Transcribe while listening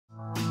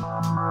Hi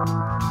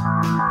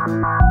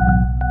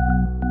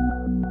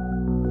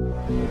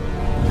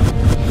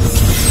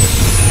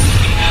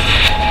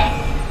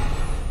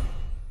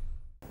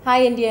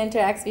India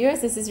Interacts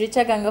viewers, this is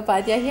Richa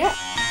Gangopadhyay here.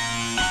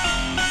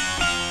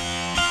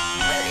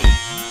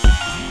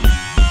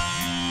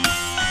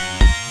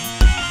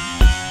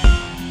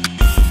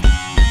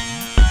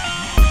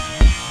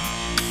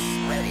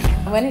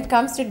 When it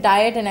comes to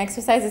diet and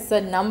exercise, it's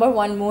the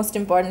 #1 most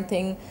important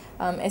thing,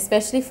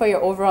 especially for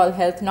your overall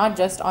health, not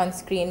just on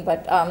screen,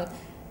 but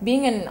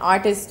being an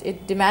artist,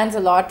 it demands a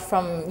lot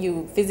from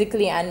you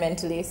physically and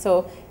mentally.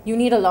 So you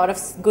need a lot of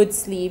good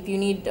sleep, you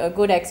need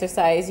good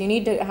exercise, you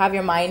need to have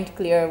your mind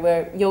clear,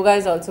 where yoga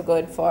is also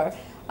good for.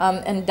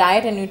 And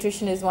diet and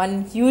nutrition is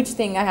one huge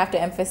thing I have to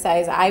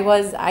emphasize.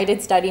 I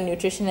did study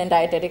nutrition and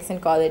dietetics in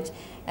college,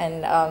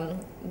 and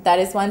that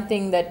is one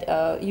thing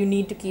that you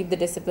need to keep the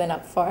discipline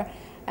up for.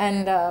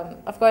 And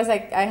of course,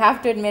 I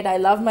have to admit, I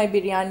love my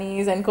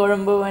biryanis and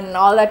korumbu and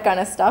all that kind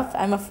of stuff.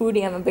 I'm a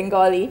foodie, I'm a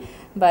Bengali,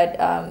 but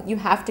you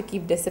have to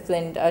keep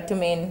disciplined to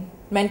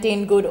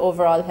maintain good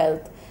overall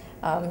health.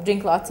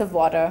 Drink lots of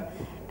water.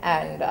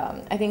 And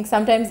I think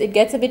sometimes it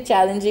gets a bit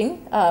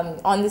challenging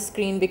on the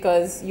screen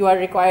because you are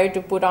required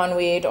to put on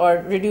weight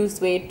or reduce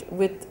weight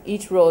with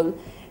each role.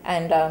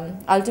 And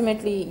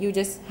ultimately, you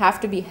just have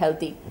to be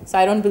healthy. So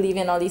I don't believe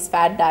in all these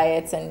fad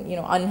diets and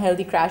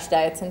unhealthy crash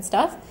diets and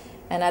stuff.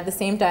 And at the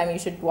same time, you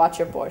should watch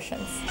your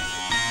portions.